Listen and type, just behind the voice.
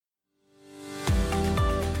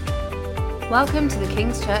Welcome to the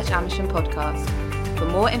King's Church Amersham podcast. For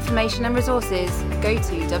more information and resources, go to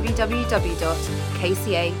www.kca.church.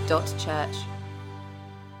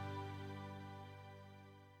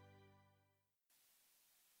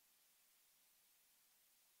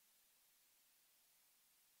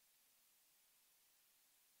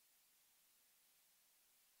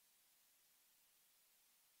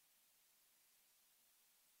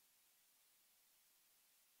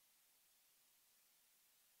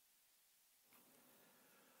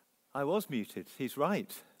 I was muted. He's right.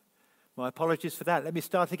 My apologies for that. Let me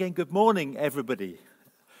start again. Good morning, everybody.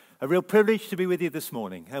 A real privilege to be with you this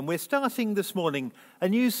morning. And we're starting this morning a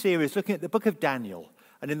new series looking at the book of Daniel.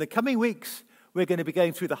 And in the coming weeks, we're going to be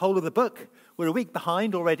going through the whole of the book. We're a week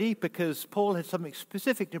behind already because Paul had something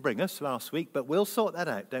specific to bring us last week, but we'll sort that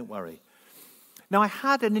out, don't worry. Now, I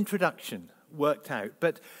had an introduction worked out,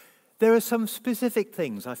 but there are some specific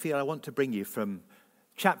things I feel I want to bring you from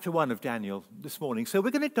chapter 1 of Daniel this morning. So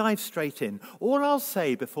we're going to dive straight in. All I'll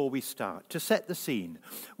say before we start, to set the scene,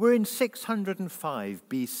 we're in 605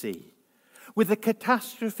 BC, with the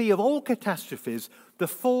catastrophe of all catastrophes, the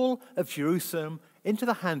fall of Jerusalem into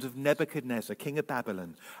the hands of Nebuchadnezzar, king of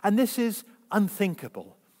Babylon. And this is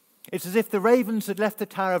unthinkable. It's as if the ravens had left the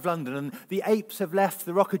Tower of London and the apes have left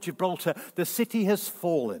the Rock of Gibraltar. The city has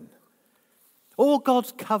fallen. All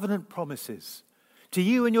God's covenant promises. To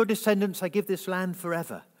you and your descendants I give this land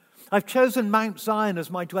forever. I've chosen Mount Zion as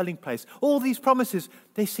my dwelling place. All these promises,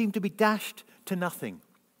 they seem to be dashed to nothing.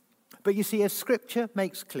 But you see, as Scripture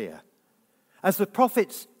makes clear, as the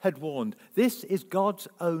prophets had warned, this is God's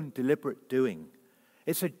own deliberate doing.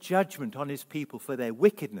 It's a judgment on his people for their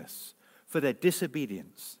wickedness, for their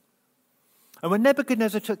disobedience. And when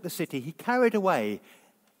Nebuchadnezzar took the city, he carried away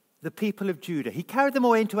the people of Judah. He carried them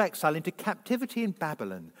away into exile, into captivity in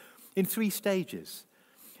Babylon, in 3 stages.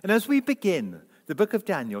 And as we begin the book of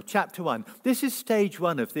Daniel, chapter 1, this is stage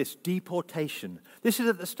 1 of this deportation. This is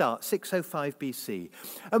at the start, 605 BC.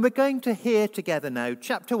 And we're going to hear together now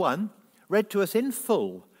chapter 1, read to us in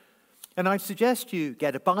full. And I suggest you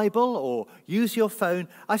get a Bible or use your phone.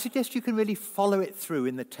 I suggest you can really follow it through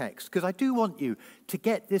in the text, because I do want you to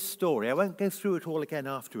get this story. I won't go through it all again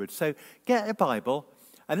afterwards. So get a Bible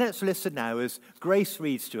and let's listen now as Grace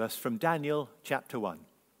reads to us from Daniel chapter 1.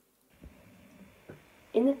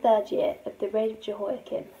 In the 3rd year of the reign of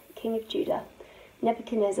Jehoiakim, king of Judah,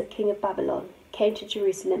 Nebuchadnezzar, king of Babylon, came to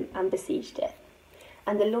Jerusalem and besieged it.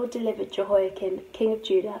 And the Lord delivered Jehoiakim, king of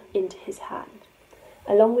Judah, into his hand,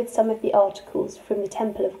 along with some of the articles from the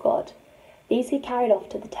temple of God. These he carried off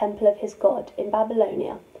to the temple of his God in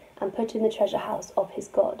Babylonia and put in the treasure house of his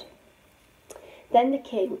God. Then the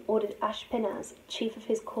king ordered Ashpenaz, chief of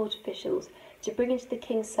his court officials, to bring into the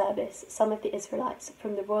king's service some of the Israelites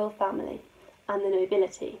from the royal family and the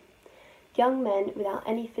nobility, young men without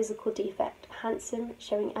any physical defect, handsome,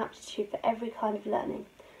 showing aptitude for every kind of learning,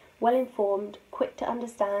 well informed, quick to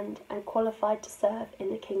understand, and qualified to serve in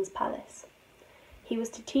the king's palace. He was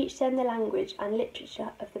to teach them the language and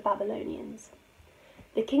literature of the Babylonians.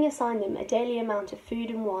 The king assigned them a daily amount of food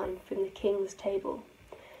and wine from the king's table.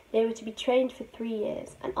 They were to be trained for 3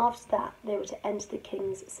 years, and after that they were to enter the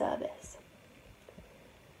king's service.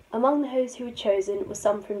 Among those who were chosen were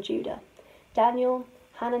some from Judah: Daniel,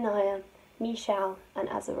 Hananiah, Mishael, and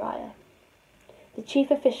Azariah. The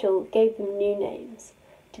chief official gave them new names.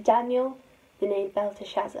 To Daniel, the name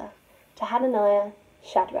Belteshazzar; to Hananiah,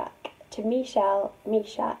 Shadrach; to Mishael,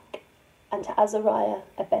 Meshach; and to Azariah,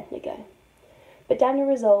 Abednego. But Daniel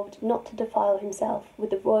resolved not to defile himself with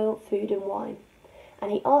the royal food and wine,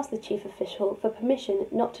 and he asked the chief official for permission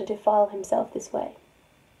not to defile himself this way.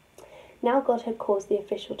 Now God had caused the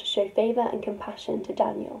official to show favour and compassion to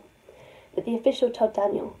Daniel. But the official told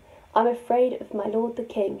Daniel, "I'm afraid of my lord the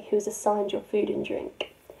king, who has assigned your food and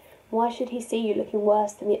drink. Why should he see you looking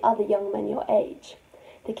worse than the other young men your age?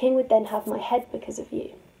 The king would then have my head because of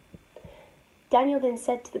you." Daniel then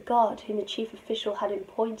said to the guard whom the chief official had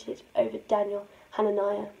appointed over Daniel,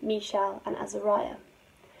 Hananiah, Mishael, and Azariah,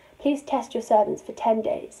 "Please test your servants for 10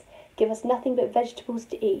 days. Give us nothing but vegetables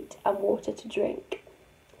to eat and water to drink.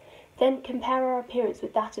 Then compare our appearance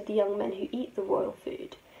with that of the young men who eat the royal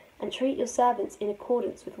food, and treat your servants in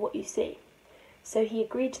accordance with what you see." So he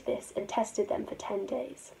agreed to this and tested them for 10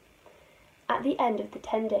 days. At the end of the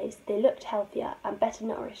 10 days, they looked healthier and better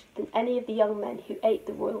nourished than any of the young men who ate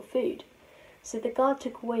the royal food. So the guard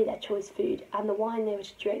took away their choice food and the wine they were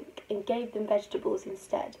to drink, and gave them vegetables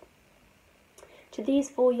instead. To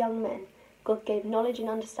these 4 young men, God gave knowledge and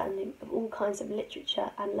understanding of all kinds of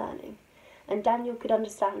literature and learning, and Daniel could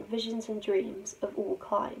understand visions and dreams of all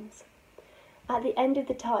kinds. At the end of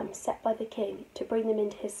the time set by the king to bring them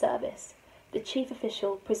into his service, the chief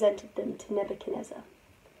official presented them to Nebuchadnezzar.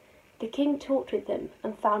 The king talked with them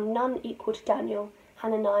and found none equal to Daniel,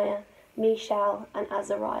 Hananiah, Mishael, and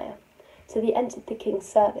Azariah, so they entered the king's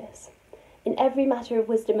service. In every matter of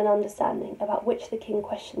wisdom and understanding about which the king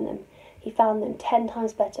questioned them, he found them 10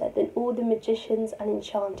 times better than all the magicians and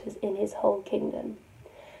enchanters in his whole kingdom.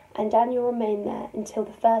 And Daniel remained there until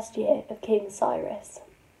the first year of King Cyrus.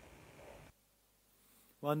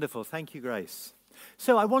 Wonderful. Thank you, Grace.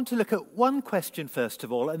 So I want to look at one question first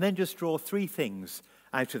of all, and then just draw 3 things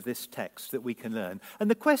out of this text that we can learn. And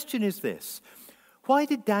the question is this: why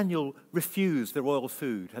did Daniel refuse the royal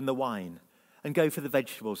food and the wine and go for the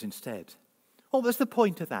vegetables instead? What was the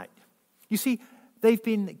point of that? You see, they've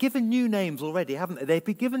been given new names already, haven't they? They've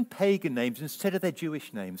been given pagan names instead of their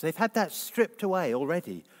Jewish names. They've had that stripped away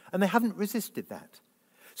already, and they haven't resisted that.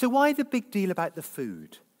 So why the big deal about the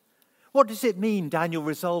food? What does it mean Daniel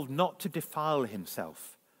resolved not to defile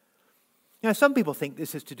himself? Now, some people think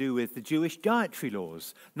this is to do with the Jewish dietary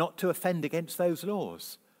laws, not to offend against those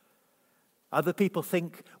laws. Other people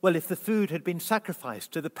think, well, if the food had been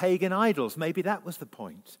sacrificed to the pagan idols, maybe that was the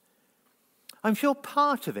point. I'm sure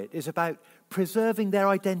part of it is about preserving their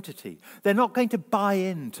identity. They're not going to buy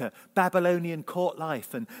into Babylonian court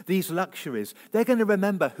life and these luxuries. They're going to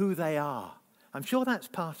remember who they are. I'm sure that's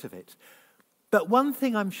part of it. But one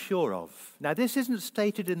thing I'm sure of, now this isn't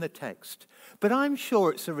stated in the text, but I'm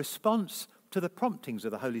sure it's a response to the promptings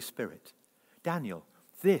of the Holy Spirit. Daniel,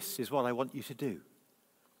 this is what I want you to do.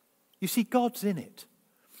 You see, God's in it.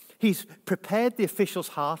 He's prepared the official's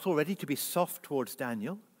heart already to be soft towards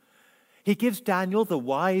Daniel. He gives Daniel the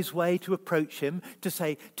wise way to approach him, to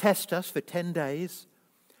say, test us for 10 days.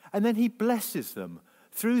 And then he blesses them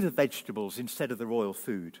through the vegetables instead of the royal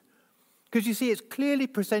food. Because you see, it's clearly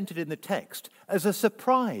presented in the text as a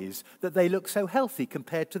surprise that they look so healthy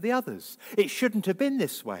compared to the others. It shouldn't have been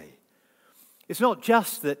this way. It's not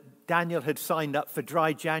just that Daniel had signed up for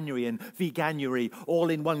dry January and veganuary all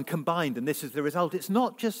in one combined, and this is the result. It's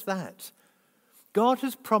not just that. God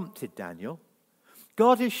has prompted Daniel.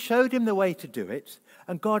 God has showed him the way to do it,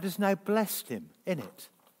 and God has now blessed him in it.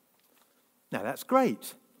 Now, that's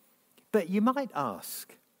great. But you might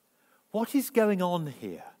ask, what is going on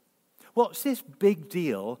here? What's this big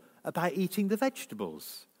deal about eating the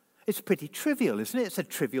vegetables? It's pretty trivial, isn't it? It's a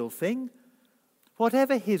trivial thing.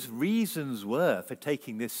 Whatever his reasons were for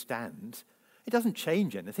taking this stand, it doesn't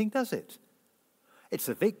change anything, does it? It's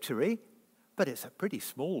a victory, but it's a pretty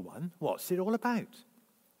small one. What's it all about?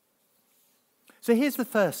 So here's the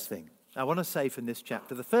first thing I want to say from this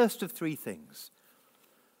chapter, the first of 3 things.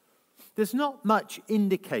 There's not much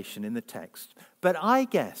indication in the text, but I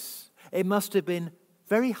guess it must have been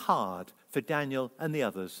very hard for Daniel and the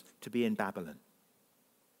others to be in Babylon.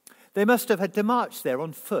 They must have had to march there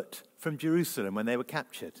on foot from Jerusalem when they were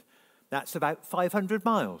captured. That's about 500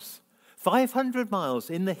 miles. 500 miles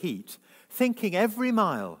in the heat, thinking every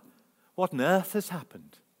mile, what on earth has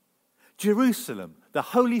happened? Jerusalem, the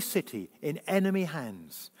holy city, in enemy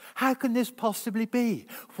hands. How can this possibly be?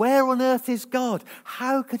 Where on earth is God?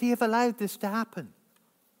 How could he have allowed this to happen?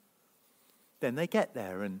 Then they get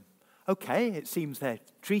there and, okay, it seems they're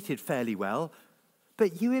treated fairly well,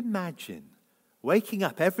 but you imagine waking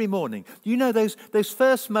up every morning. You know those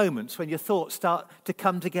first moments when your thoughts start to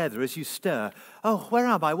come together as you stir. Oh, where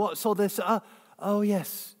am I? What's all this? Oh,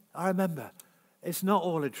 yes, I remember. It's not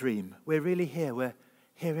all a dream. We're really here. We're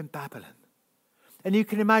here in Babylon. And you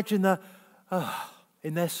can imagine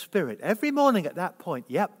in their spirit, every morning at that point,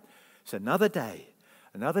 yep, it's another day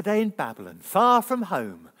in Babylon, far from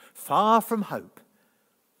home, far from hope,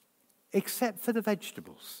 except for the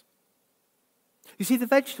vegetables. You see, the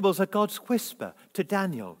vegetables are God's whisper to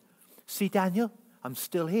Daniel. See, Daniel, I'm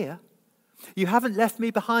still here. You haven't left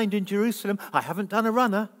me behind in Jerusalem. I haven't done a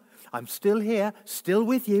runner. I'm still here, still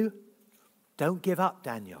with you. Don't give up,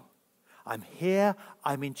 Daniel. I'm here.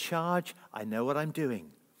 I'm in charge. I know what I'm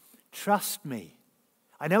doing. Trust me.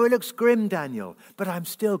 I know it looks grim, Daniel, but I'm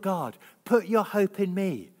still God. Put your hope in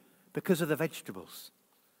me because of the vegetables.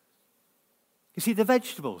 You see, the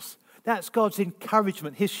vegetables, that's God's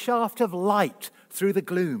encouragement, his shaft of light through the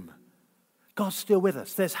gloom. God's still with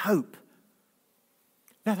us. There's hope.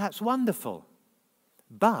 Now, that's wonderful.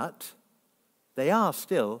 But they are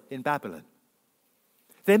still in Babylon.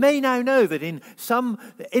 They may now know that in some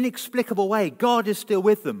inexplicable way, God is still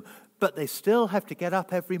with them, but they still have to get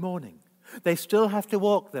up every morning. They still have to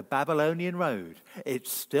walk the Babylonian road.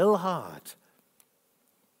 It's still hard.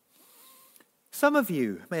 Some of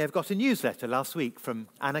you may have got a newsletter last week from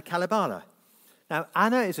Anna Kalabala. Now,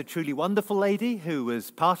 Anna is a truly wonderful lady who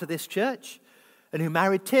was part of this church and who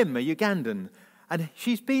married Tim, a Ugandan. And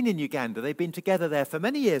she's been in Uganda. They've been together there for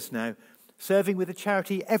many years now, serving with the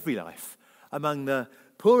charity Every Life among the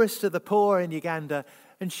poorest of the poor in Uganda,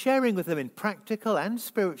 and sharing with them in practical and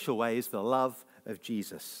spiritual ways the love of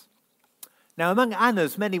Jesus. Now, among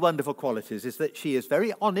Anna's many wonderful qualities is that she is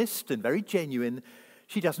very honest and very genuine.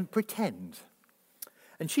 She doesn't pretend.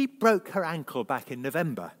 And she broke her ankle back in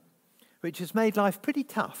November, which has made life pretty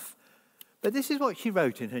tough. But this is what she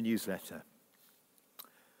wrote in her newsletter.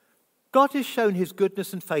 God has shown his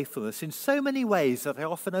goodness and faithfulness in so many ways that I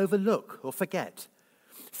often overlook or forget.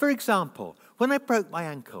 For example, when I broke my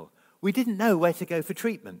ankle, we didn't know where to go for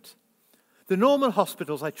treatment. The normal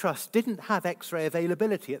hospitals I trust didn't have X-ray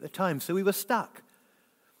availability at the time, so we were stuck.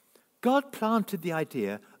 God planted the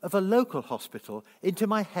idea of a local hospital into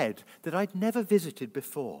my head that I'd never visited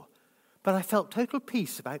before, but I felt total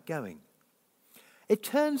peace about going. It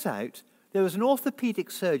turns out there was an orthopedic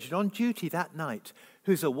surgeon on duty that night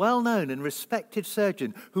who's a well-known and respected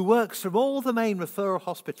surgeon who works from all the main referral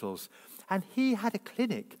hospitals, and he had a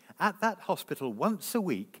clinic at that hospital once a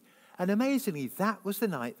week, and amazingly, that was the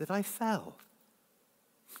night that I fell.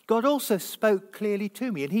 God also spoke clearly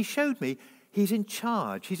to me, and he showed me he's in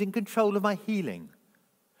charge, he's in control of my healing.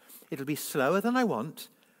 It'll be slower than I want,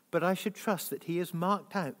 but I should trust that he has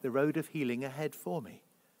marked out the road of healing ahead for me.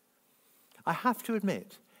 I have to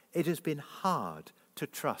admit, it has been hard to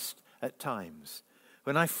trust at times.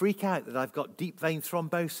 When I freak out that I've got deep vein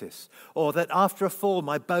thrombosis, or that after a fall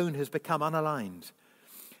my bone has become unaligned.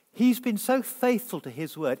 He's been so faithful to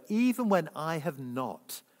his word, even when I have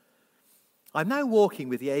not. I'm now walking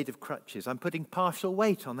with the aid of crutches. I'm putting partial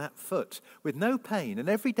weight on that foot with no pain, and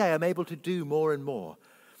every day I'm able to do more and more.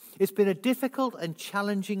 It's been a difficult and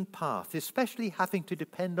challenging path, especially having to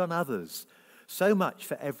depend on others so much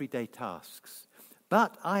for everyday tasks.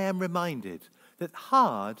 But I am reminded that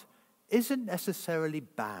hard isn't necessarily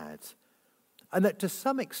bad, and that to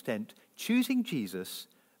some extent, choosing Jesus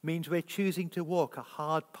means we're choosing to walk a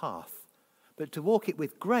hard path, but to walk it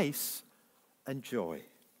with grace and joy.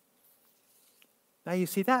 Now you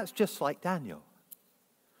see, that's just like Daniel.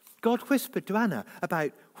 God whispered to Anna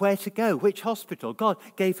about where to go, which hospital. God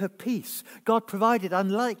gave her peace. God provided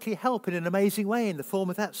unlikely help in an amazing way in the form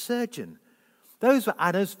of that surgeon. Those were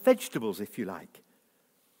Anna's vegetables, if you like.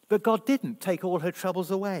 But God didn't take all her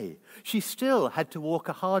troubles away. She still had to walk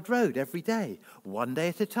a hard road every day, one day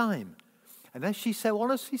at a time. And as she so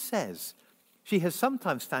honestly says, she has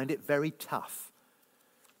sometimes found it very tough.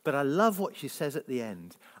 But I love what she says at the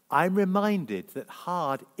end. I'm reminded that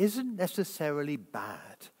hard isn't necessarily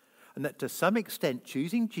bad, and that to some extent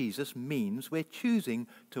choosing Jesus means we're choosing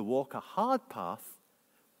to walk a hard path,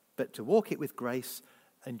 but to walk it with grace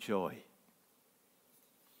and joy.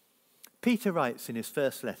 Peter writes in his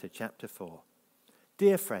first letter, chapter 4,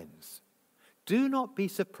 "Dear friends, do not be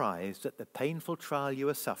surprised at the painful trial you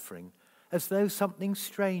are suffering, as though something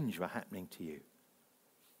strange were happening to you."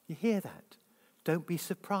 You hear that? Don't be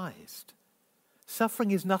surprised.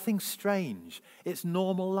 Suffering is nothing strange. It's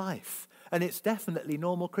normal life, and it's definitely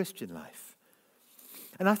normal Christian life.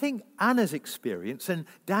 And I think Anna's experience and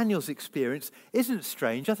Daniel's experience isn't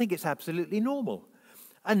strange. I think it's absolutely normal.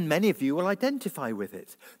 And many of you will identify with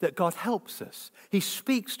it, that God helps us. He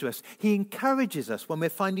speaks to us. He encourages us when we're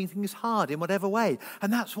finding things hard in whatever way.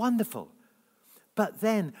 And that's wonderful. But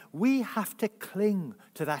then we have to cling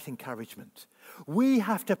to that encouragement. We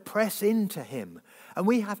have to press into him. And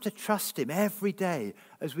we have to trust him every day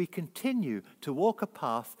as we continue to walk a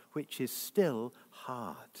path which is still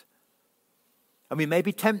hard. And we may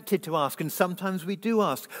be tempted to ask, and sometimes we do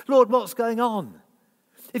ask, Lord, what's going on?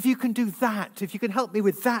 If you can do that, if you can help me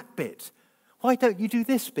with that bit, why don't you do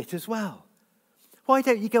this bit as well? Why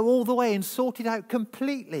don't you go all the way and sort it out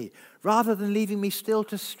completely rather than leaving me still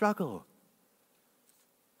to struggle?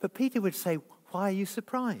 But Peter would say, why are you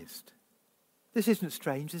surprised? This isn't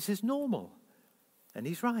strange, this is normal. And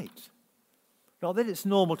he's right. Not that it's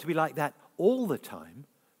normal to be like that all the time,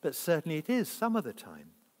 but certainly it is some of the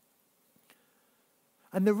time.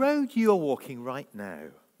 And the road you are walking right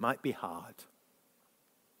now might be hard.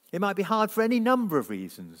 It might be hard for any number of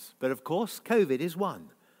reasons, but of course, COVID is one.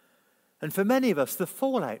 And for many of us, the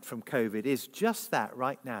fallout from COVID is just that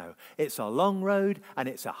right now. It's a long road and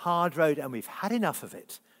it's a hard road and we've had enough of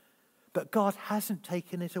it. But God hasn't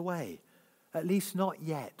taken it away, at least not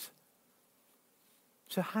yet.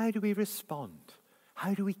 So how do we respond?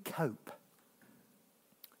 How do we cope?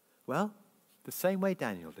 Well, the same way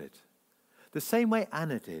Daniel did. The same way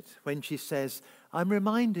Anna did when she says, I'm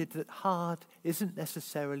reminded that hard isn't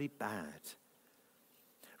necessarily bad.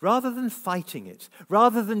 Rather than fighting it,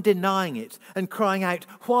 rather than denying it and crying out,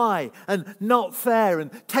 why, and not fair,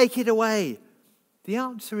 and take it away, the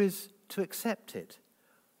answer is to accept it.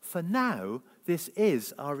 For now, this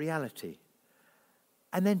is our reality.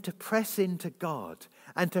 and then to press into God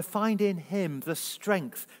and to find in him the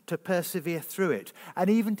strength to persevere through it and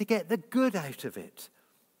even to get the good out of it.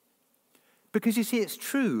 Because you see, it's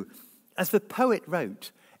true, as the poet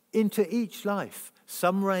wrote, into each life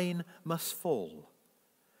some rain must fall.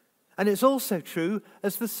 And it's also true,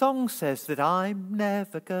 as the song says, that I'm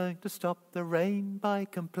never going to stop the rain by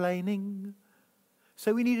complaining.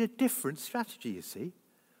 So we need a different strategy, you see.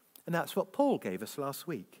 And that's what Paul gave us last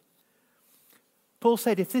week. Paul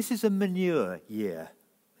said, if this is a manure year,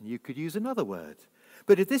 and you could use another word,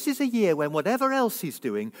 but if this is a year when whatever else he's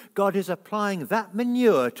doing, God is applying that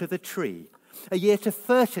manure to the tree, a year to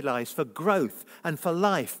fertilize for growth and for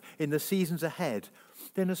life in the seasons ahead,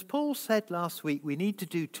 then as Paul said last week, we need to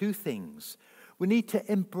do two things. We need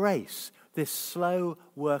to embrace this slow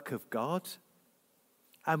work of God,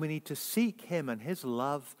 and we need to seek him and his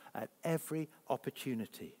love at every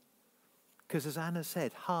opportunity. Because as Anna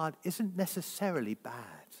said, hard isn't necessarily bad.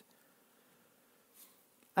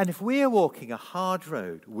 And if we are walking a hard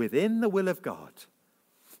road within the will of God,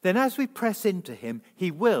 then as we press into him,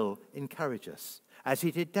 he will encourage us, as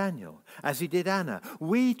he did Daniel, as he did Anna.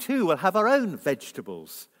 We too will have our own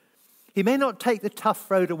vegetables. He may not take the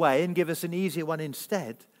tough road away and give us an easier one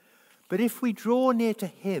instead, but if we draw near to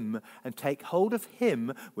him and take hold of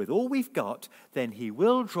him with all we've got, then he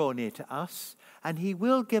will draw near to us and he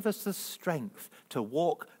will give us the strength to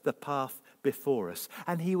walk the path before us.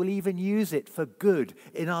 And he will even use it for good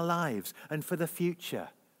in our lives and for the future.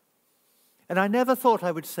 And I never thought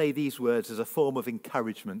I would say these words as a form of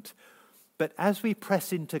encouragement, but as we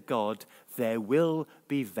press into God, there will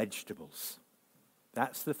be vegetables.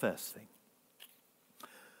 That's the first thing.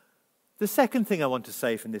 The second thing I want to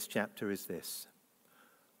say from this chapter is this.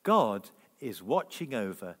 God is watching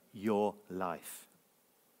over your life.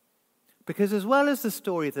 Because as well as the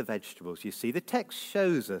story of the vegetables, you see, the text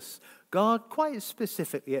shows us God quite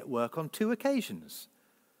specifically at work on two occasions.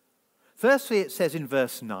 Firstly, it says in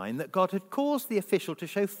verse 9 that God had caused the official to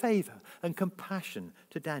show favor and compassion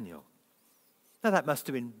to Daniel. Now that must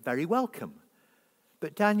have been very welcome.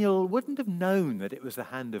 But Daniel wouldn't have known that it was the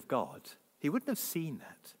hand of God. He wouldn't have seen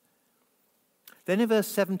that. Then in verse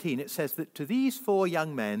 17 it says that to these 4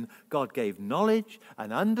 young men God gave knowledge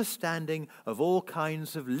and understanding of all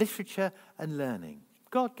kinds of literature and learning.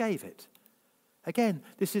 God gave it. Again,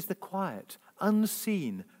 this is the quiet,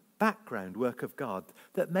 unseen background work of God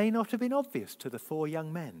that may not have been obvious to the 4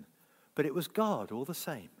 young men, but it was God all the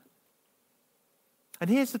same. And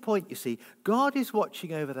here's the point, you see. God is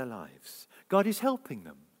watching over their lives. God is helping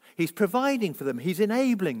them. He's providing for them. He's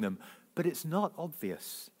enabling them. But it's not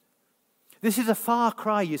obvious. This is a far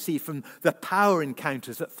cry, you see, from the power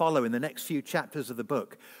encounters that follow in the next few chapters of the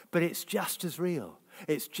book. But it's just as real.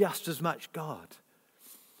 It's just as much God.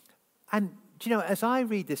 And, do you know, as I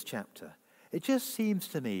read this chapter, it just seems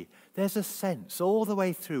to me there's a sense all the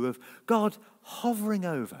way through of God hovering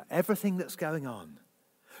over everything that's going on.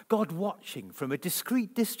 God watching from a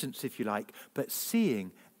discreet distance, if you like, but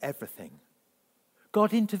seeing everything.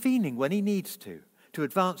 God intervening when he needs to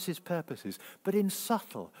advance his purposes, but in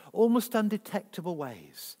subtle, almost undetectable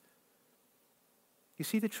ways. You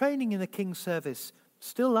see, the training in the king's service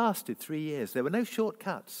still lasted 3 years. There were no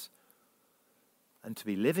shortcuts. And to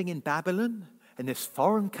be living in Babylon, in this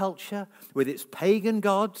foreign culture, with its pagan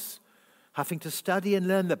gods, having to study and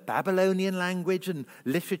learn the Babylonian language and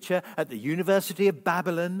literature at the University of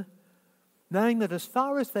Babylon, knowing that as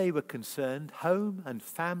far as they were concerned, home and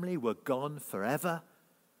family were gone forever,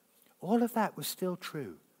 all of that was still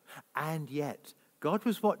true. And yet, God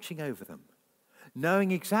was watching over them,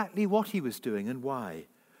 knowing exactly what he was doing and why,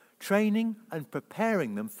 training and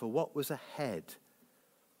preparing them for what was ahead.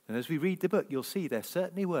 And as we read the book, you'll see there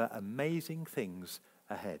certainly were amazing things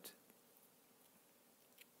ahead.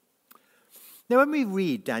 Now, when we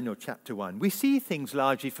read Daniel chapter 1, we see things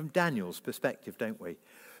largely from Daniel's perspective, don't we?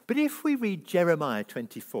 But if we read Jeremiah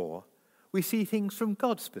 24, we see things from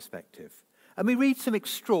God's perspective. And we read some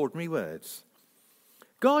extraordinary words.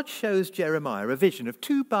 God shows Jeremiah a vision of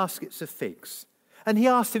 2 baskets of figs. And he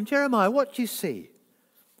asks him, Jeremiah, what do you see?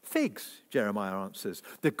 Figs, Jeremiah answers.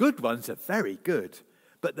 The good ones are very good,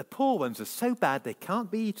 but the poor ones are so bad they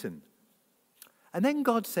can't be eaten. And then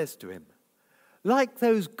God says to him, like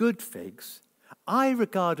those good figs, I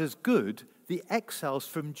regard as good the exiles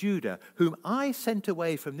from Judah, whom I sent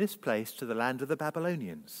away from this place to the land of the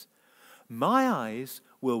Babylonians. My eyes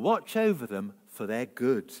will watch over them for their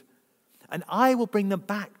good, and I will bring them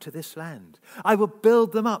back to this land. I will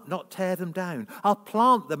build them up, not tear them down. I'll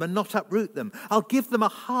plant them and not uproot them. I'll give them a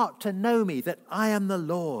heart to know me, that I am the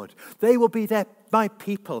Lord. They will be my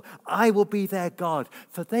people. I will be their God,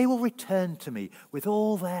 for they will return to me with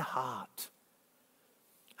all their heart.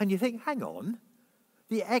 And you think, hang on,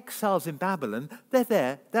 the exiles in Babylon, they're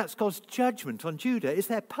there. That's God's judgment on Judah. It's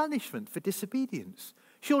their punishment for disobedience.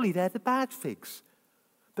 Surely they're the bad figs.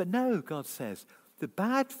 But no, God says, the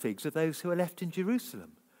bad figs are those who are left in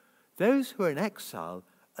Jerusalem. Those who are in exile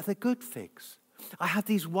are the good figs. I have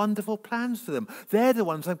these wonderful plans for them. They're the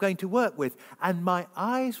ones I'm going to work with, and my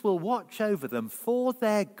eyes will watch over them for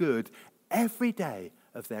their good every day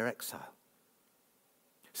of their exile.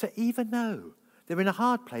 So even though they're in a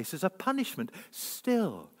hard place as a punishment,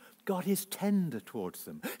 still God is tender towards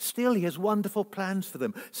them. Still he has wonderful plans for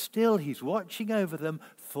them. Still he's watching over them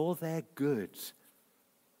for their good.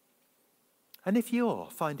 And if you're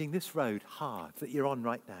finding this road hard that you're on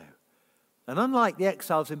right now, and unlike the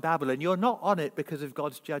exiles in Babylon, you're not on it because of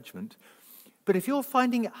God's judgment, but if you're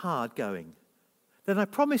finding it hard going, then I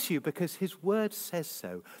promise you, because his word says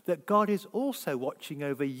so, that God is also watching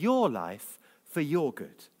over your life for your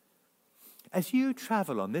good. As you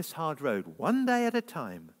travel on this hard road, one day at a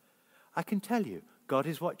time, I can tell you, God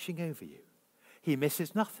is watching over you. He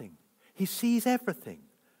misses nothing. He sees everything.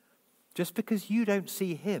 Just because you don't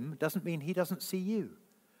see him doesn't mean he doesn't see you.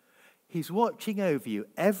 He's watching over you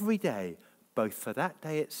every day, both for that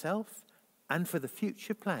day itself and for the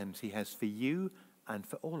future plans he has for you and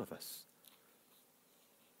for all of us.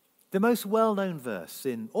 The most well-known verse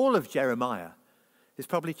in all of Jeremiah is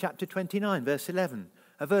probably chapter 29, verse 11,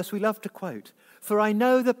 a verse we love to quote. For I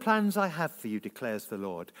know the plans I have for you, declares the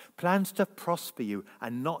Lord, plans to prosper you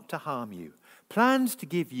and not to harm you, plans to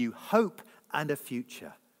give you hope and a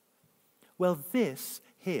future. Well, this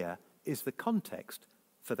here is the context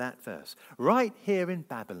for that verse, right here in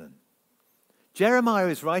Babylon. Jeremiah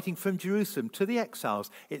is writing from Jerusalem to the exiles.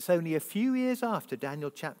 It's only a few years after Daniel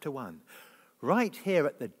chapter 1. Right here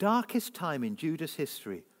at the darkest time in Judah's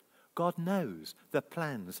history, God knows the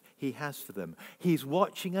plans he has for them. He's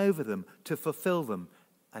watching over them to fulfill them.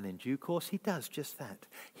 And in due course, he does just that.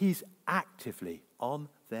 He's actively on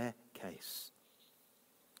their case.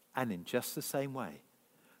 And in just the same way,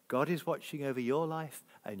 God is watching over your life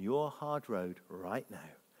and your hard road right now,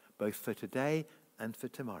 both for today and for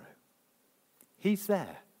tomorrow. He's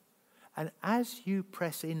there. And as you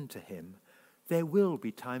press into him, there will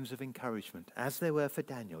be times of encouragement, as there were for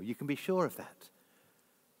Daniel. You can be sure of that.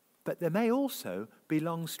 But there may also be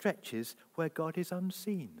long stretches where God is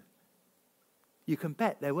unseen. You can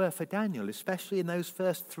bet there were for Daniel, especially in those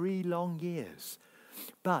first 3 long years.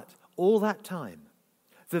 But all that time,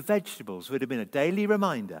 the vegetables would have been a daily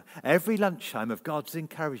reminder every lunchtime of God's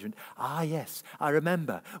encouragement. Ah, yes, I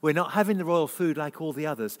remember. We're not having the royal food like all the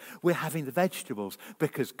others. We're having the vegetables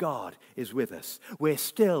because God is with us. We're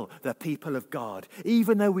still the people of God.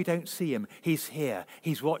 Even though we don't see him, he's here.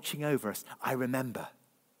 He's watching over us. I remember.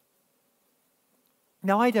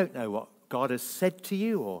 Now, I don't know what God has said to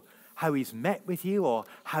you or how he's met with you or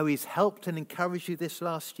how he's helped and encouraged you this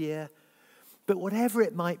last year. But whatever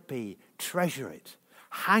it might be, treasure it.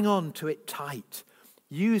 Hang on to it tight.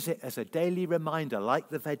 Use it as a daily reminder, like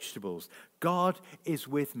the vegetables. God is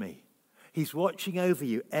with me. He's watching over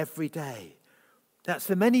you every day. That's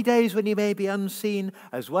the many days when he may be unseen,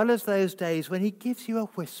 as well as those days when he gives you a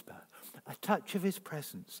whisper, a touch of his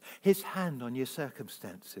presence, his hand on your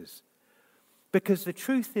circumstances. Because the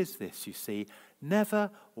truth is this, you see, never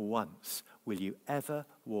once will you ever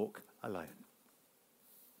walk alone.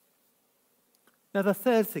 Now, the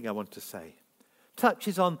third thing I want to say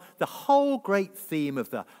touches on the whole great theme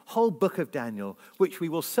of the whole book of Daniel, which we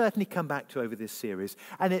will certainly come back to over this series,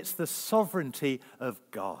 and it's the sovereignty of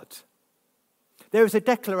God. There is a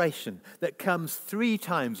declaration that comes 3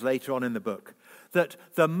 times later on in the book, that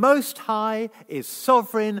the Most High is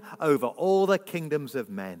sovereign over all the kingdoms of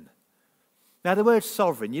men. Now, the word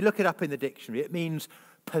sovereign, you look it up in the dictionary, it means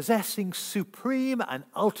possessing supreme and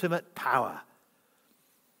ultimate power.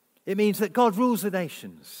 It means that God rules the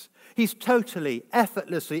nations. He's totally,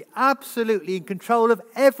 effortlessly, absolutely in control of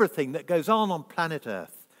everything that goes on planet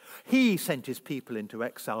Earth. He sent his people into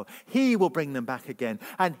exile. He will bring them back again.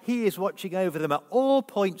 And he is watching over them at all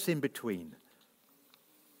points in between.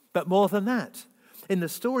 But more than that, in the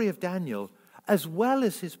story of Daniel, as well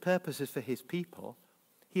as his purposes for his people,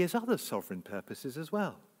 he has other sovereign purposes as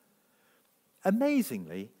well.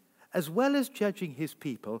 Amazingly, as well as judging his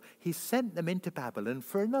people, he sent them into Babylon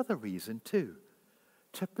for another reason too.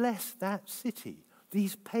 To bless that city,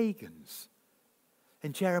 these pagans.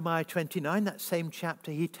 In Jeremiah 29, that same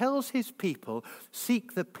chapter, he tells his people,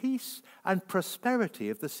 seek the peace and prosperity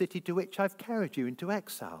of the city to which I've carried you into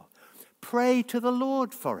exile. Pray to the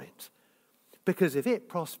Lord for it, because if it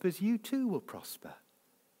prospers, you too will prosper.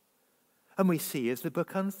 And we see as the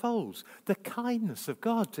book unfolds the kindness of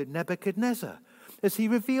God to Nebuchadnezzar as he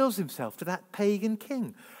reveals himself to that pagan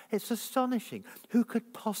king. It's astonishing. Who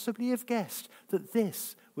could possibly have guessed that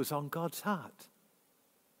this was on God's heart?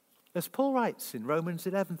 As Paul writes in Romans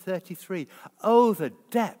 11:33, "Oh, the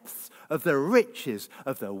depths of the riches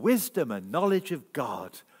of the wisdom and knowledge of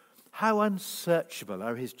God. How unsearchable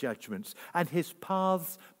are his judgments and his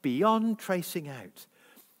paths beyond tracing out."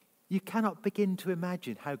 You cannot begin to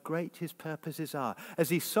imagine how great his purposes are as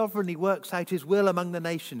he sovereignly works out his will among the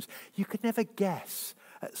nations. You could never guess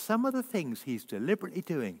at some of the things he's deliberately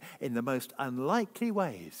doing in the most unlikely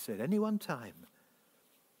ways at any one time.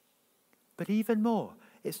 But even more,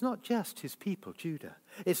 it's not just his people, Judah.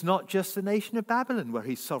 It's not just the nation of Babylon where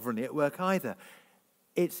he's sovereignly at work either.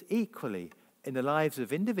 It's equally in the lives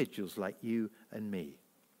of individuals like you and me.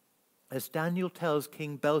 As Daniel tells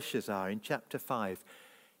King Belshazzar in chapter 5,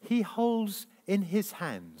 he holds in his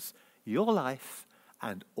hands your life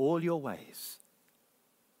and all your ways.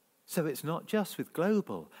 So it's not just with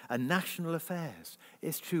global and national affairs.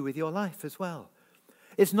 It's true with your life as well.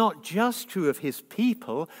 It's not just true of his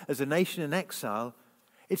people as a nation in exile.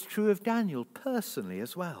 It's true of Daniel personally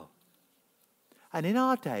as well. And in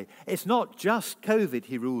our day, it's not just COVID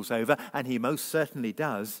he rules over, and he most certainly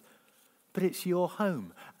does, but it's your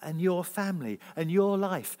home and your family and your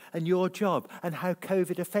life and your job and how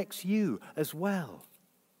COVID affects you as well.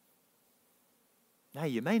 Now,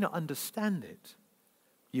 you may not understand it.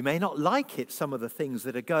 You may not like it, some of the things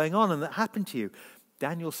that are going on and that happen to you.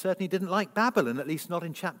 Daniel certainly didn't like Babylon, at least not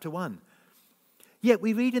in chapter 1. Yet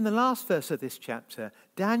we read in the last verse of this chapter,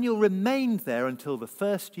 Daniel remained there until the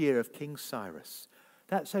first year of King Cyrus.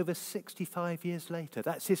 That's over 65 years later.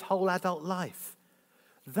 That's his whole adult life.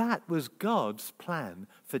 That was God's plan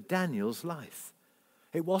for Daniel's life.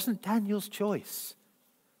 It wasn't Daniel's choice.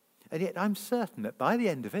 And yet I'm certain that by the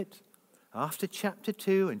end of it, after chapter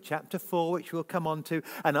 2 and chapter 4, which we'll come on to,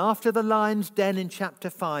 and after the lion's den in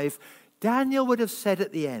chapter 5, Daniel would have said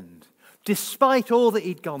at the end, despite all that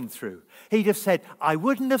he'd gone through, he'd have said, I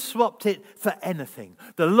wouldn't have swapped it for anything.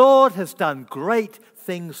 The Lord has done great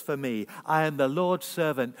things for me. I am the Lord's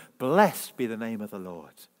servant. Blessed be the name of the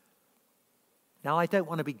Lord. Now, I don't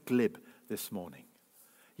want to be glib this morning.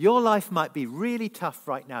 Your life might be really tough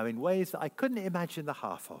right now in ways that I couldn't imagine the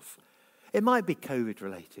half of. It might be COVID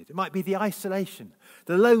related. It might be the isolation,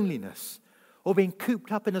 the loneliness, or being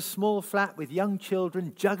cooped up in a small flat with young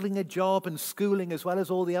children, juggling a job and schooling as well as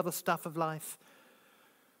all the other stuff of life.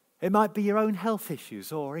 It might be your own health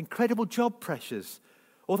issues or incredible job pressures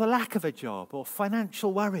or the lack of a job or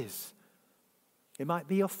financial worries. It might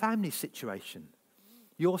be your family situation,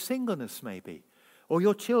 your singleness maybe, or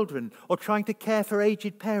your children, or trying to care for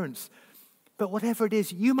aged parents. But whatever it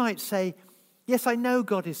is, you might say, yes, I know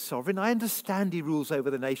God is sovereign. I understand he rules over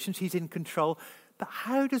the nations. He's in control. But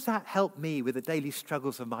how does that help me with the daily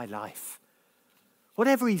struggles of my life?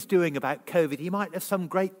 Whatever he's doing about COVID, he might have some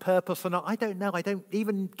great purpose or not. I don't know. I don't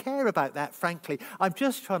even care about that, frankly. I'm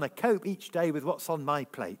just trying to cope each day with what's on my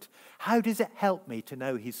plate. How does it help me to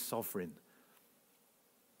know he's sovereign?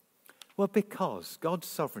 Well, because God's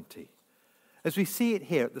sovereignty, as we see it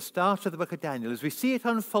here at the start of the book of Daniel, as we see it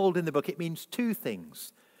unfold in the book, it means two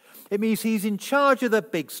things. It means he's in charge of the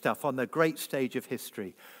big stuff on the great stage of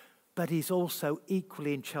history, but he's also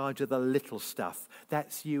equally in charge of the little stuff.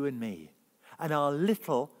 That's you and me, and our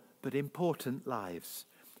little but important lives.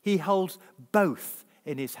 He holds both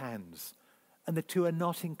in his hands, and the two are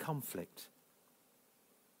not in conflict.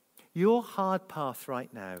 Your hard path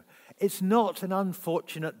right now, it's not an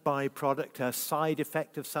unfortunate byproduct, a side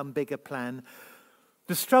effect of some bigger plan.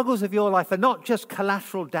 The struggles of your life are not just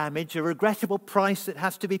collateral damage, a regrettable price that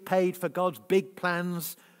has to be paid for God's big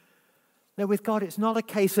plans. No, with God, it's not a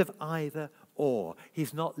case of either or.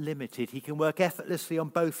 He's not limited. He can work effortlessly on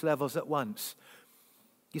both levels at once.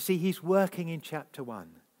 You see, he's working in chapter 1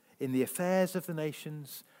 in the affairs of the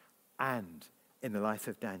nations and in the life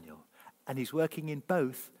of Daniel. And he's working in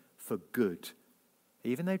both for good,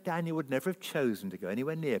 even though Daniel would never have chosen to go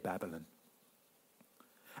anywhere near Babylon.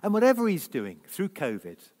 And whatever he's doing through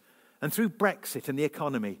COVID and through Brexit and the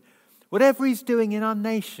economy, whatever he's doing in our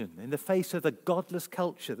nation in the face of the godless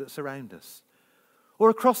culture that's around us,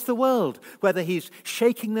 or across the world, whether he's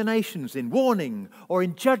shaking the nations in warning or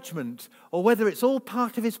in judgment, or whether it's all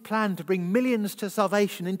part of his plan to bring millions to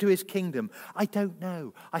salvation into his kingdom, I don't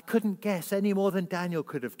know. I couldn't guess any more than Daniel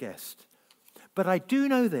could have guessed. But I do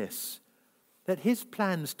know this, that his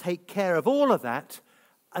plans take care of all of that,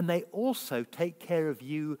 and they also take care of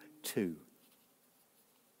you too.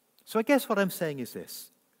 So I guess what I'm saying is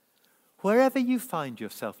this. Wherever you find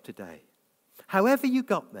yourself today, however you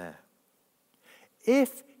got there,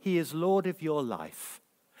 if he is Lord of your life,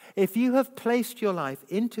 if you have placed your life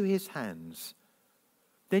into his hands,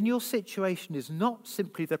 then your situation is not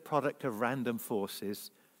simply the product of random forces.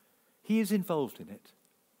 He is involved in it.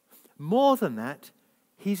 More than that,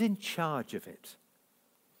 he's in charge of it.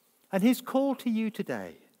 And his call to you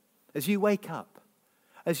today, as you wake up,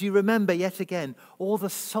 as you remember yet again all the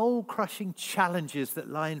soul-crushing challenges that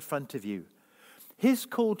lie in front of you, his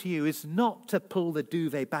call to you is not to pull the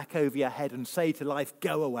duvet back over your head and say to life,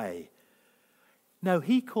 go away. No,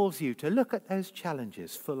 he calls you to look at those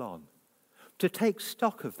challenges full on, to take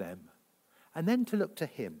stock of them, and then to look to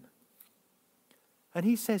him. And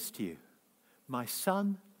he says to you, my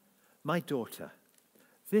son, my daughter,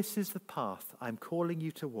 this is the path I'm calling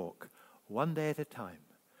you to walk, one day at a time.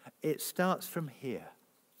 It starts from here.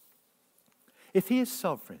 If he is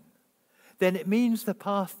sovereign, then it means the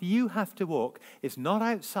path you have to walk is not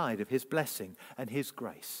outside of his blessing and his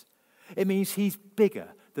grace. It means he's bigger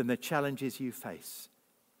than the challenges you face.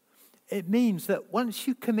 It means that once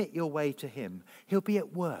you commit your way to him, he'll be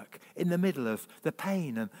at work in the middle of the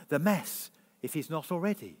pain and the mess, if he's not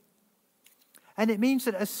already. And it means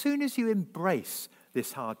that as soon as you embrace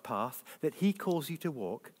this hard path that he calls you to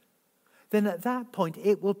walk, then at that point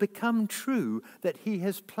it will become true that he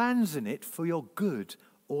has plans in it for your good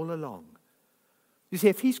all along. You see,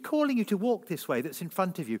 if he's calling you to walk this way that's in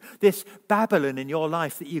front of you, this Babylon in your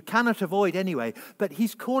life that you cannot avoid anyway, but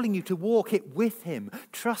he's calling you to walk it with him,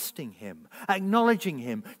 trusting him, acknowledging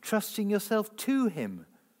him, trusting yourself to him,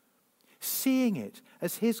 seeing it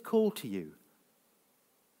as his call to you,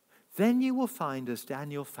 then you will find, as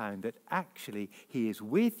Daniel found, that actually he is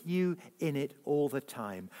with you in it all the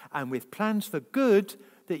time, and with plans for good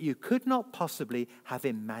that you could not possibly have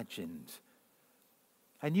imagined.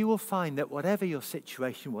 And you will find that whatever your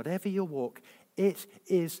situation, whatever your walk, it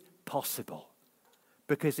is possible.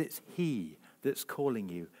 Because it's he that's calling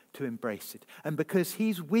you to embrace it. And because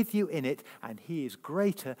he's with you in it, and he is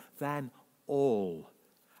greater than all.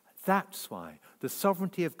 That's why the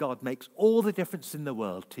sovereignty of God makes all the difference in the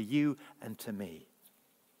world to you and to me.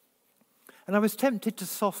 And I was tempted to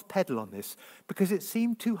soft pedal on this because it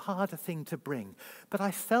seemed too hard a thing to bring. But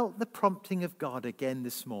I felt the prompting of God again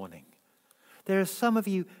this morning. There are some of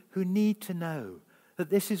you who need to know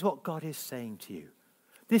that this is what God is saying to you.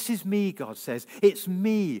 This is me, God says. It's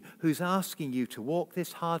me who's asking you to walk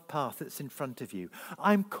this hard path that's in front of you.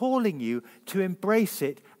 I'm calling you to embrace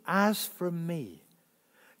it as from me,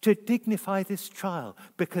 to dignify this trial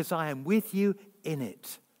because I am with you in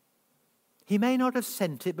it. He may not have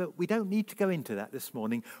sent it, but we don't need to go into that this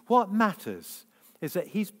morning. What matters is that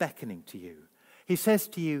he's beckoning to you. He says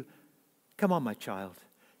to you, come on, my child.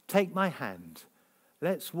 Take my hand.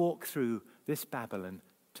 Let's walk through this Babylon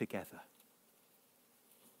together.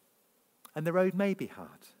 And the road may be hard.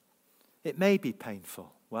 It may be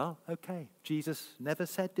painful. Well, okay. Jesus never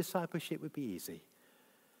said discipleship would be easy.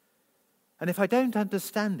 And if I don't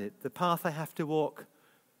understand it, the path I have to walk,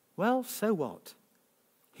 well, so what?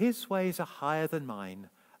 His ways are higher than mine,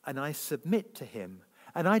 and I submit to him,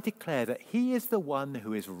 and I declare that he is the one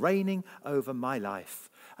who is reigning over my life.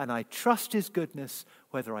 And I trust his goodness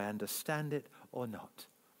whether I understand it or not.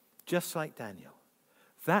 Just like Daniel.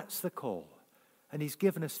 That's the call. And he's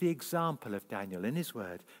given us the example of Daniel in his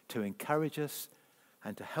word to encourage us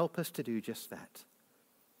and to help us to do just that.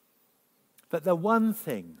 But the one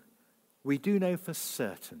thing we do know for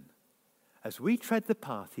certain, as we tread the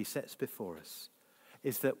path he sets before us,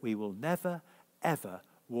 is that we will never, ever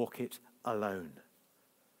walk it alone.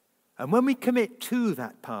 And when we commit to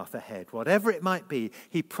that path ahead, whatever it might be,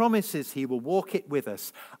 he promises he will walk it with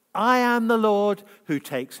us. I am the Lord who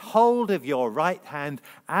takes hold of your right hand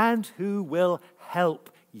and who will help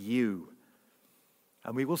you.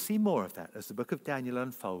 And we will see more of that as the book of Daniel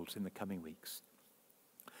unfolds in the coming weeks.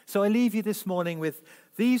 So I leave you this morning with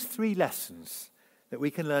these 3 lessons that we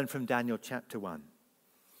can learn from Daniel chapter 1.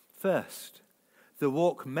 First, the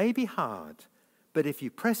walk may be hard, but if you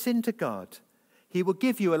press into God, he will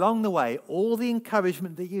give you along the way all the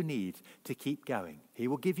encouragement that you need to keep going. He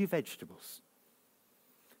will give you vegetables.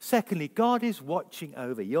 Secondly, God is watching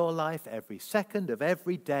over your life every second of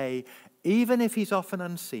every day, even if he's often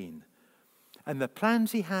unseen. And the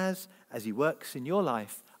plans he has as he works in your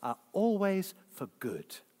life are always for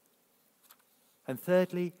good. And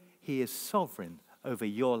thirdly, he is sovereign over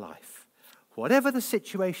your life. Whatever the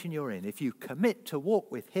situation you're in, if you commit to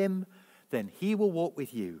walk with him, then he will walk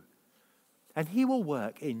with you. And he will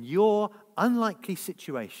work in your unlikely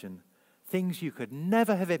situation things you could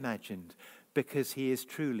never have imagined, because he is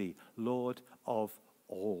truly Lord of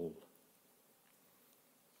all.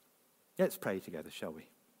 Let's pray together, shall we?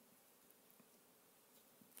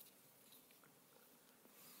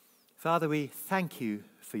 Father, we thank you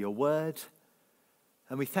for your word,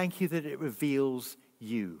 and we thank you that it reveals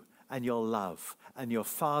you and your love and your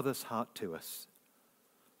Father's heart to us.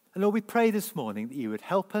 And Lord, we pray this morning that you would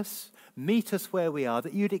help us, meet us where we are,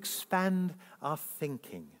 that you'd expand our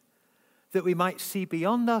thinking, that we might see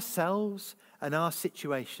beyond ourselves and our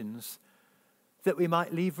situations, that we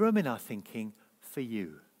might leave room in our thinking for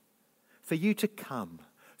you to come,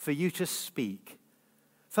 for you to speak.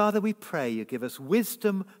 Father, we pray you give us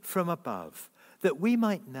wisdom from above, that we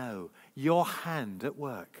might know your hand at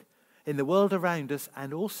work in the world around us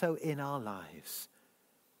and also in our lives.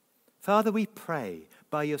 Father, we pray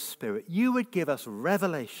by your Spirit you would give us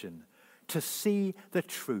revelation to see the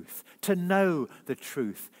truth, to know the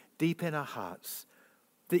truth deep in our hearts,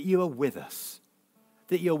 that you are with us,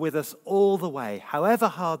 that you're with us all the way, however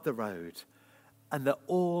hard the road, and that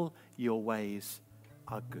all your ways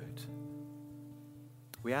are good.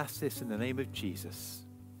 We ask this in the name of Jesus.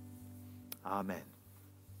 Amen.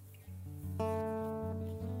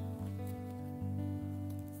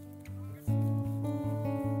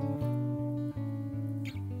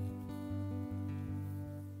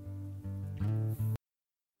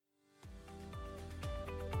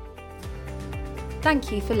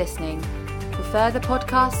 Thank you for listening. For further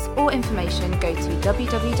podcasts or information, go to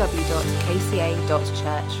www.kca.church.